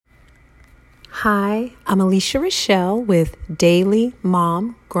Hi, I'm Alicia Rochelle with Daily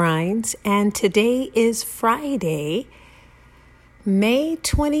Mom Grinds, and today is Friday, May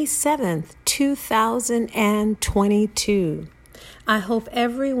 27th, 2022. I hope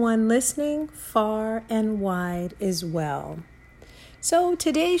everyone listening far and wide is well. So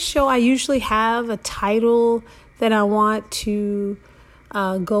today's show, I usually have a title that I want to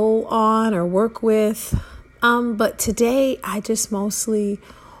go on or work with, but today I just mostly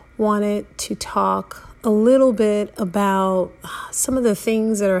wanted to talk a little bit about some of the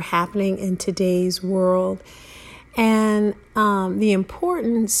things that are happening in today's world and the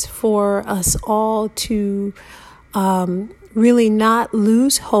importance for us all to really not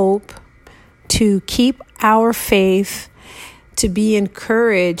lose hope, to keep our faith, to be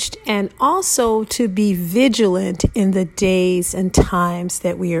encouraged, and also to be vigilant in the days and times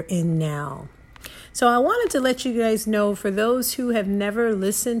that we are in now. So I wanted to let you guys know, for those who have never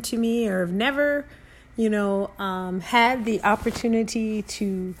listened to me or have never, had the opportunity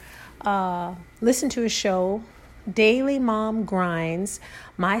to listen to a show, Daily Mom Grinds,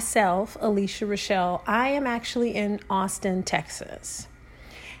 myself, Alicia Rochelle, I am actually in Austin, Texas.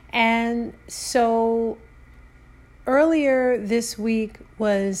 And so earlier this week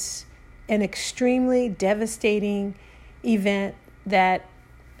was an extremely devastating event that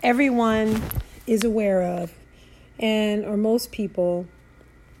everyone is aware of, or most people,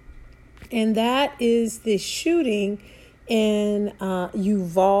 and that is the shooting in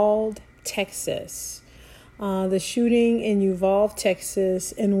Uvalde, Texas. The shooting in Uvalde,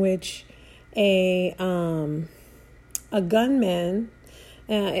 Texas, in which a gunman,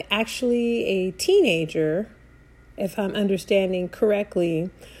 actually a teenager, if I'm understanding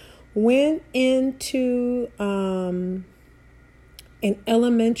correctly, went into an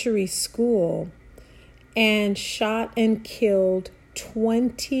elementary school and shot and killed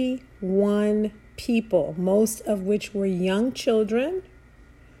 21 people, most of which were young children.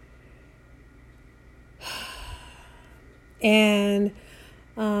 And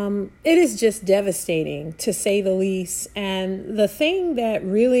it is just devastating, to say the least. And the thing that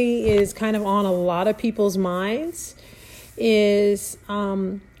really is kind of on a lot of people's minds is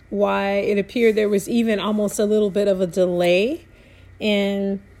why it appeared there was even almost a little bit of a delay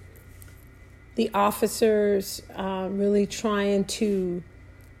in the officers really trying to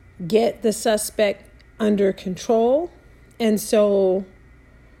get the suspect under control. And so,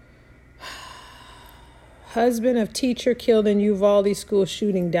 husband of teacher killed in Uvalde school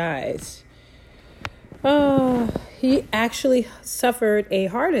shooting dies. He actually suffered a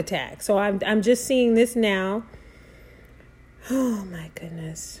heart attack. So I'm just seeing this now. Oh my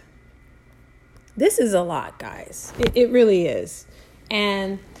goodness. This is a lot, guys. It really is.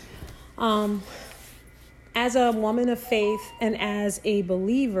 And as a woman of faith and as a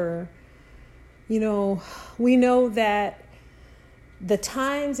believer, we know that the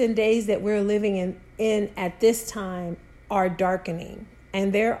times and days that we're living in at this time are darkening.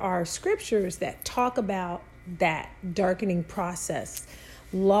 And there are scriptures that talk about that darkening process,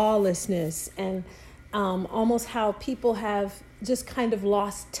 lawlessness, and almost how people have just kind of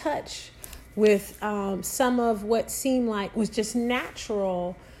lost touch with some of what seemed like was just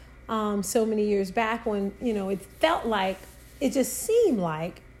natural so many years back, when, it felt like, it just seemed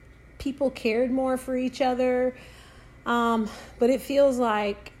like people cared more for each other. But it feels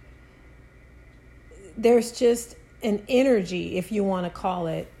like there's just an energy, if you want to call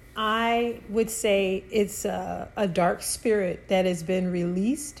it. I would say it's a dark spirit that has been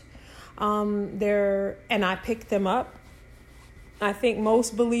released there, and I picked them up. I think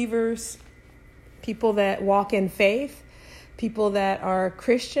most believers, people that walk in faith, people that are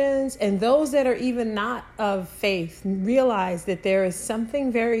Christians, and those that are even not of faith, realize that there is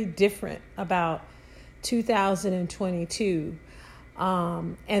something very different about 2022.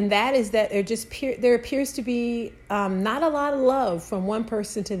 And that is that there appears to be not a lot of love from one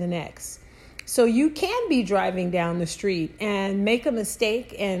person to the next. So you can be driving down the street and make a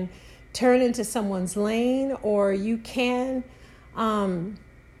mistake and turn into someone's lane, or you can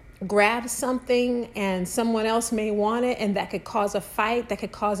grab something and someone else may want it, and that could cause a fight, that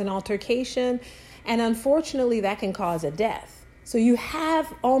could cause an altercation, and unfortunately that can cause a death. So you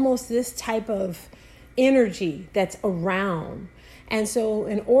have almost this type of energy that's around. And so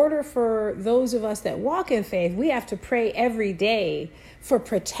in order for those of us that walk in faith, we have to pray every day for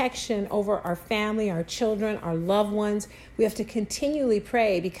protection over our family, our children, our loved ones. We have to continually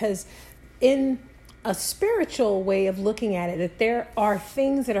pray, because in a spiritual way of looking at it, that there are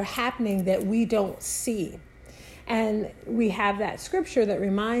things that are happening that we don't see. And we have that scripture that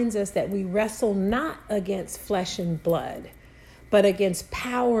reminds us that we wrestle not against flesh and blood, but against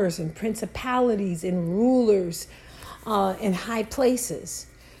powers and principalities and rulers in high places.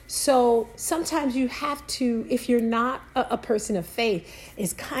 So sometimes you have to, if you're not a person of faith,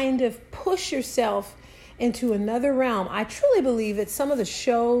 is kind of push yourself into another realm. I truly believe that some of the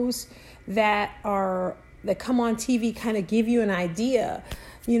shows that come on TV kind of give you an idea,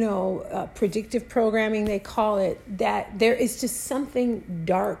 predictive programming, they call it, that there is just something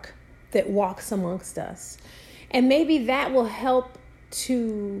dark that walks amongst us. And maybe that will help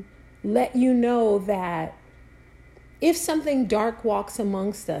to let you know that if something dark walks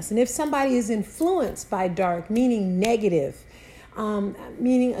amongst us, and if somebody is influenced by dark, meaning negative,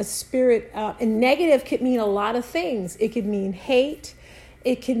 meaning a spirit, and negative could mean a lot of things. It could mean hate.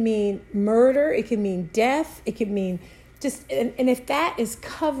 It could mean murder. It could mean death. It could mean and if that is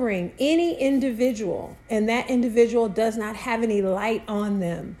covering any individual, and that individual does not have any light on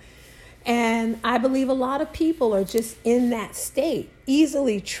them, and I believe a lot of people are just in that state,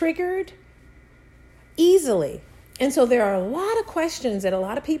 easily triggered, easily. And so there are a lot of questions that a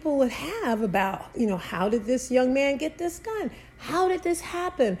lot of people would have about, how did this young man get this gun? How did this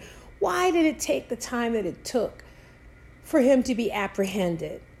happen? Why did it take the time that it took for him to be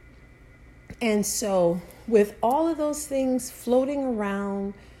apprehended? And so with all of those things floating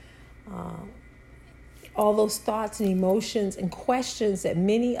around, all those thoughts and emotions and questions that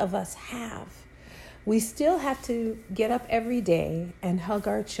many of us have, we still have to get up every day and hug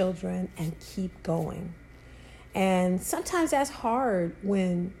our children and keep going. And sometimes that's hard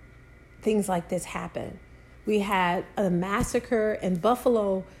when things like this happen. We had a massacre in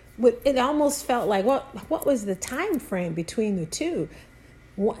Buffalo. It almost felt like, what was the time frame between the two?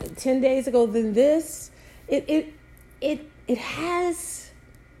 10 days ago, then this. It has.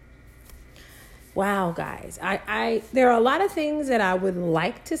 Wow, guys. There are a lot of things that I would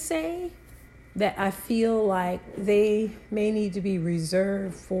like to say that I feel like they may need to be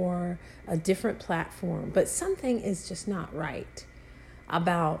reserved for a different platform. But something is just not right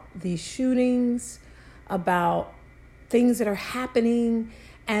about these shootings, about things that are happening.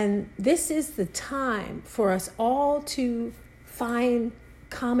 And this is the time for us all to find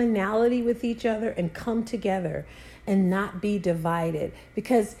commonality with each other and come together and not be divided.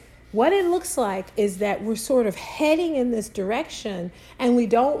 Because what it looks like is that we're sort of heading in this direction, and we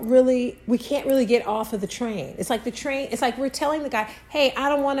can't really get off of the train. It's like it's like we're telling the guy, hey, I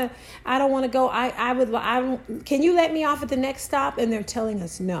don't want to go. Can you let me off at the next stop? And they're telling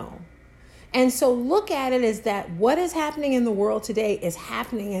us no. And so look at it as that what is happening in the world today is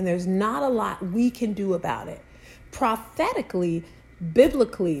happening, and there's not a lot we can do about it. Prophetically,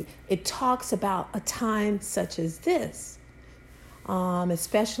 biblically, it talks about a time such as this.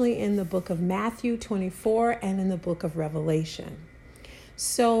 Especially in the book of Matthew 24 and in the book of Revelation.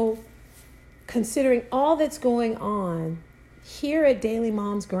 So considering all that's going on here at Daily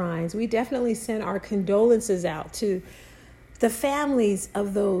Moms Grinds, we definitely send our condolences out to the families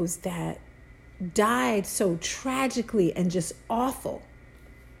of those that died so tragically and just awful.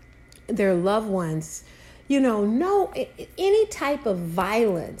 Their loved ones, any type of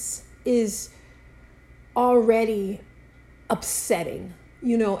violence is already upsetting,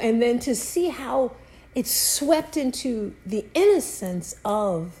 and then to see how it's swept into the innocence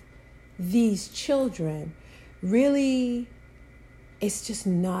of these children, really, it's just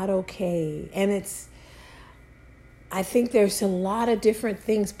not okay. And I think there's a lot of different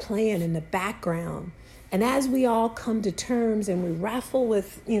things playing in the background. And as we all come to terms and we grapple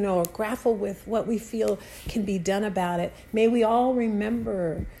with what we feel can be done about it, may we all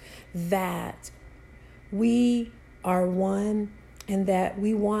remember that we are one, and that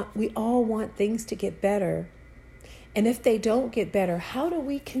we all want things to get better. And if they don't get better, how do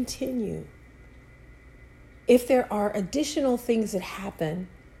we continue? If there are additional things that happen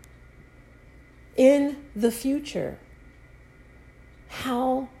in the future,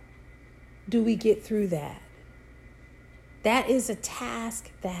 how do we get through that? That is a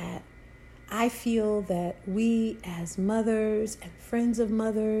task that I feel that we as mothers and friends of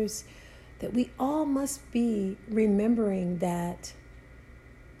mothers, that we all must be remembering that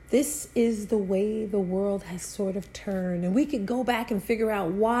this is the way the world has sort of turned. And we could go back and figure out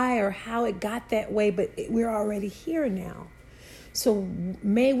why or how it got that way, but we're already here now. So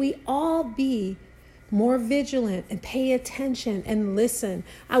may we all be more vigilant and pay attention and listen.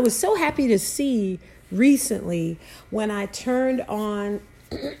 I was so happy to see recently when I turned on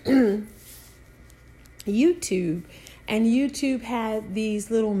YouTube, and YouTube had these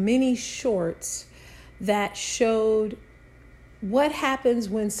little mini shorts that showed what happens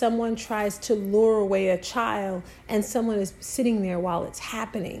when someone tries to lure away a child and someone is sitting there while it's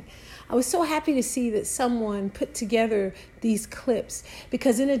happening. I was so happy to see that someone put together these clips,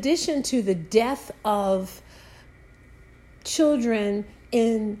 because in addition to the death of children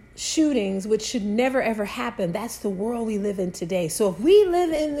in shootings, which should never ever happen, that's the world we live in today. So if we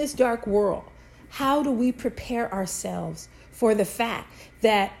live in this dark world, how do we prepare ourselves for the fact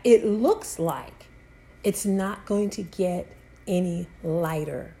that it looks like it's not going to get any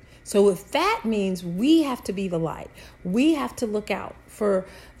lighter? So if that means we have to be the light, we have to look out for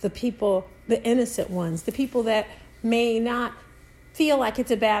the people, the innocent ones, the people that may not feel like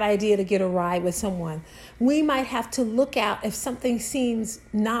it's a bad idea to get a ride with someone. We might have to look out if something seems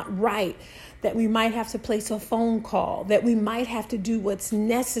not right, that we might have to place a phone call, that we might have to do what's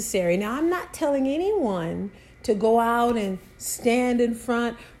necessary. Now, I'm not telling anyone to go out and stand in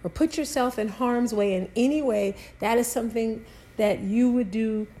front or put yourself in harm's way in any way. That is something that you would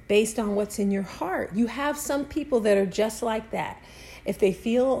do based on what's in your heart. You have some people that are just like that. If they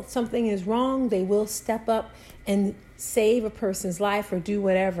feel something is wrong, they will step up and save a person's life or do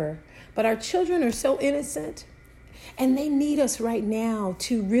whatever. But our children are so innocent, and they need us right now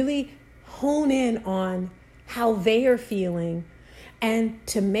to really hone in on how they are feeling and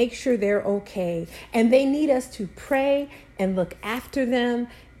to make sure they're okay. And they need us to pray and look after them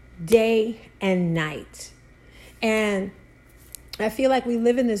day and night. And I feel like we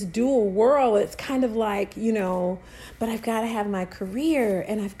live in this dual world. It's kind of like, but I've got to have my career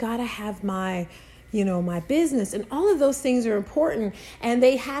and I've got to have my business, and all of those things are important, and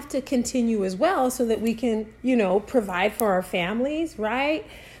they have to continue as well so that we can, provide for our families, right?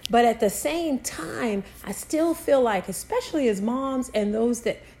 But at the same time, I still feel like, especially as moms and those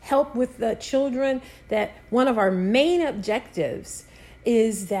that help with the children, that one of our main objectives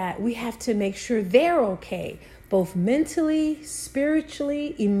is that we have to make sure they're okay, both mentally,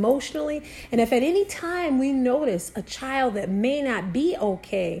 spiritually, emotionally. And if at any time we notice a child that may not be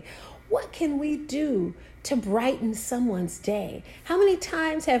okay, what can we do to brighten someone's day? How many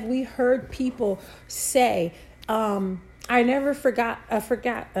times have we heard people say, I never forgot,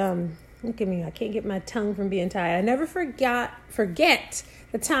 look at me, I can't get my tongue from being tired. I never forget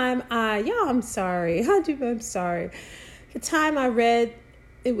the time I'm sorry. I'm sorry. The time I read,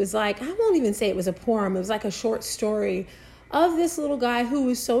 it was like, I won't even say it was a poem. It was like a short story of this little guy who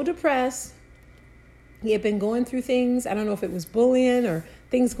was so depressed. He had been going through things. I don't know if it was bullying or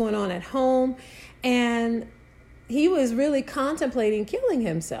things going on at home. And he was really contemplating killing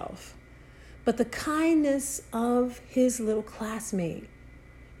himself. But the kindness of his little classmate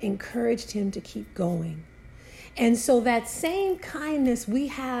encouraged him to keep going. And so that same kindness we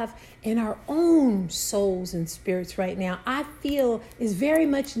have in our own souls and spirits right now, I feel is very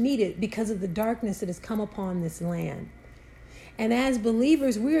much needed because of the darkness that has come upon this land. And as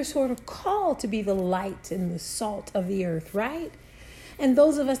believers, we are sort of called to be the light and the salt of the earth, right? And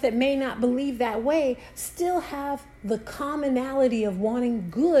those of us that may not believe that way still have the commonality of wanting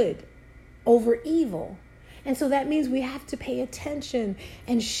good over evil. And so that means we have to pay attention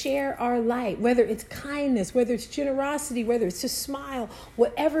and share our light, whether it's kindness, whether it's generosity, whether it's a smile,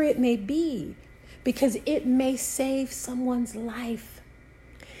 whatever it may be, because it may save someone's life.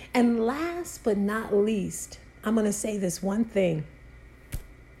 And last but not least, I'm going to say this one thing.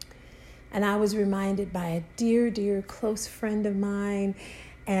 And I was reminded by a dear, dear close friend of mine.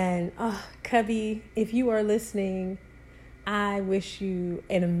 And, Cubby, if you are listening, I wish you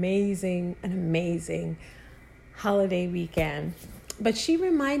an amazing holiday weekend. But she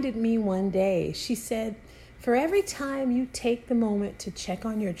reminded me one day, she said, for every time you take the moment to check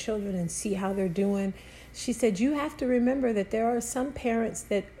on your children and see how they're doing, she said, you have to remember that there are some parents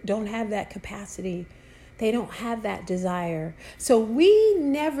that don't have that capacity. They don't have that desire. So we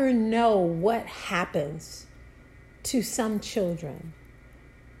never know what happens to some children.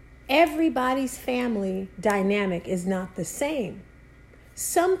 Everybody's family dynamic is not the same.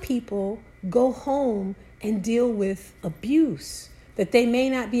 Some people go home and deal with abuse that they may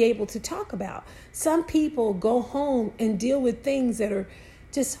not be able to talk about. Some people go home and deal with things that are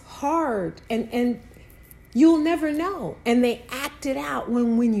just hard and you'll never know. And they act it out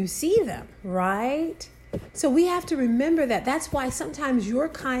when you see them, right? So we have to remember that. That's why sometimes your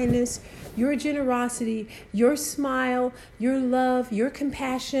kindness, your generosity, your smile, your love, your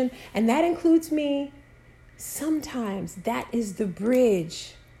compassion, and that includes me, sometimes that is the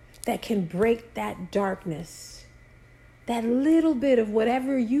bridge that can break that darkness. That little bit of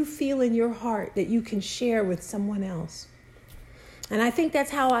whatever you feel in your heart that you can share with someone else. And I think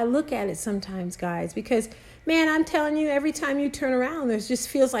that's how I look at it sometimes, guys, because, man, I'm telling you, every time you turn around, there just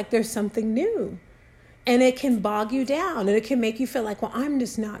feels like there's something new. And it can bog you down, and it can make you feel like, well, I'm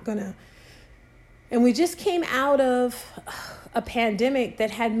just not going to And we just came out of a pandemic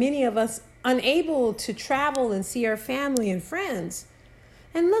that had many of us unable to travel and see our family and friends.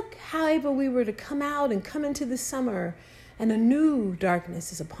 And look how able we were to come out and come into the summer, and a new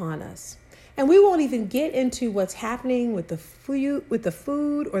darkness is upon us. And we won't even get into what's happening with the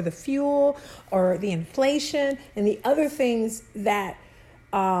food or the fuel or the inflation and the other things that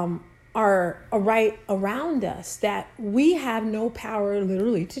are right around us that we have no power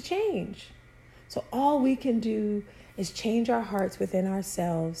literally to change. So all we can do is change our hearts within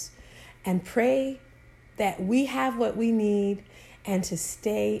ourselves and pray that we have what we need and to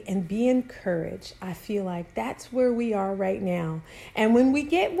stay and be encouraged. I feel like that's where we are right now. And when we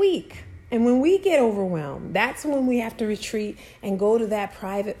get weak and when we get overwhelmed, that's when we have to retreat and go to that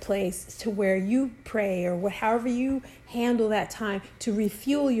private place to where you pray or however you handle that time to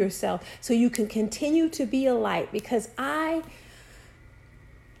refuel yourself so you can continue to be a light. Because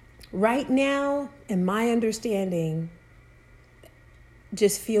right now, in my understanding,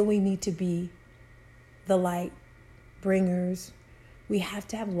 just feel we need to be the light bringers. We have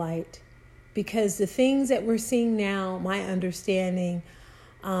to have light because the things that we're seeing now, my understanding,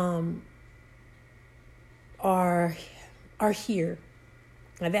 are here.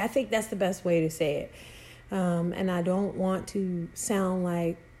 I think that's the best way to say it. And I don't want to sound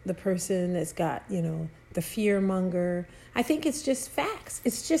like the person that's got, the fear monger. I think it's just facts.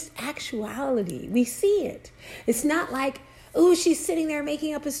 It's just actuality. We see it. It's not like, oh, she's sitting there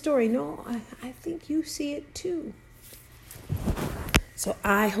making up a story. No, I think you see it too. So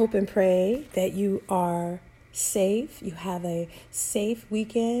I hope and pray that you are safe. You have a safe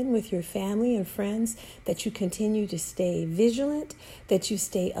weekend with your family and friends, that you continue to stay vigilant, that you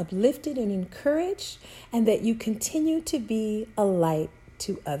stay uplifted and encouraged, and that you continue to be a light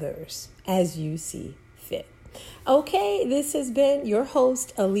to others as you see fit. Okay, this has been your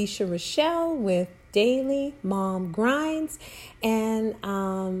host, Alicia Rochelle, with Daily Mom Grinds, and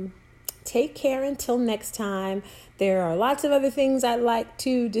take care until next time. There are lots of other things I'd like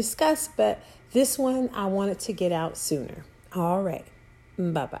to discuss, but this one I wanted to get out sooner. All right.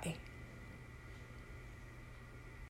 Bye-bye.